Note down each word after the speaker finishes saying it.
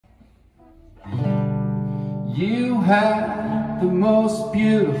You had the most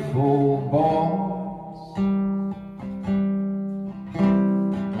beautiful voice.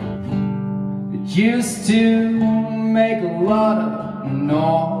 It used to make a lot of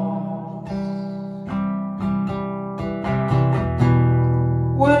noise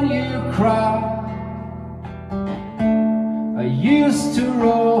when you cried. I used to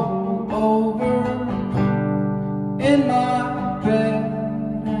roll over in my bed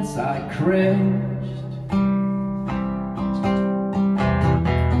as I cringed.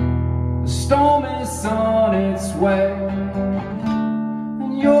 The storm is on its way,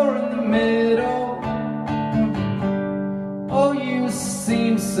 and you're in the middle. Oh, you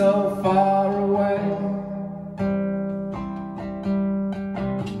seem so far away.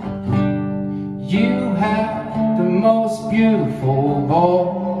 You have the most beautiful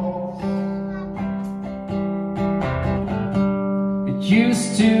voice. It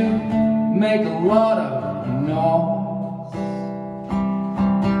used to make a lot of noise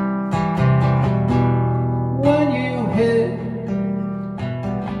when you hid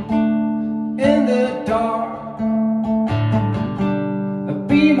in the dark, a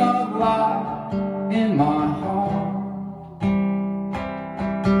beam of light in my heart.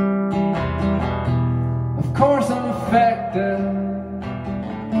 Of course I'm affected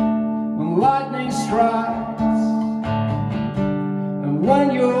when lightning strikes, and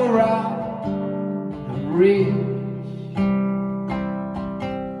when you're out of reach.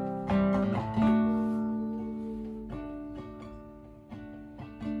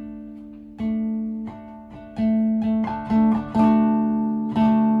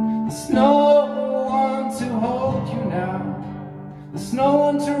 There's no one to hold you now. There's no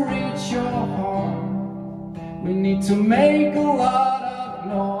one to reach your heart. We need to make a lot of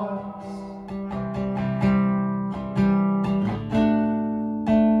noise.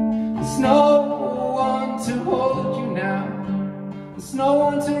 There's no one to hold you now. There's no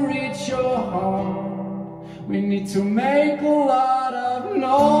one to reach your heart. We need to make a lot of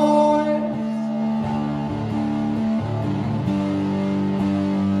noise.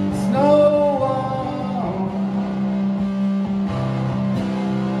 There's no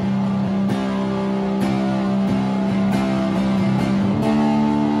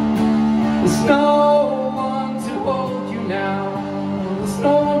There's no one to hold you now. There's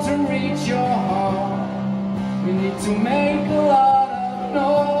no one to reach your heart. We need to make a lot of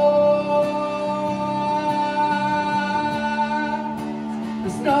noise.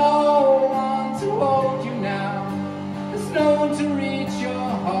 There's no one to hold you now. There's no one to reach your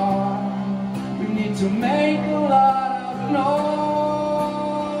heart. We need to make a lot of noise.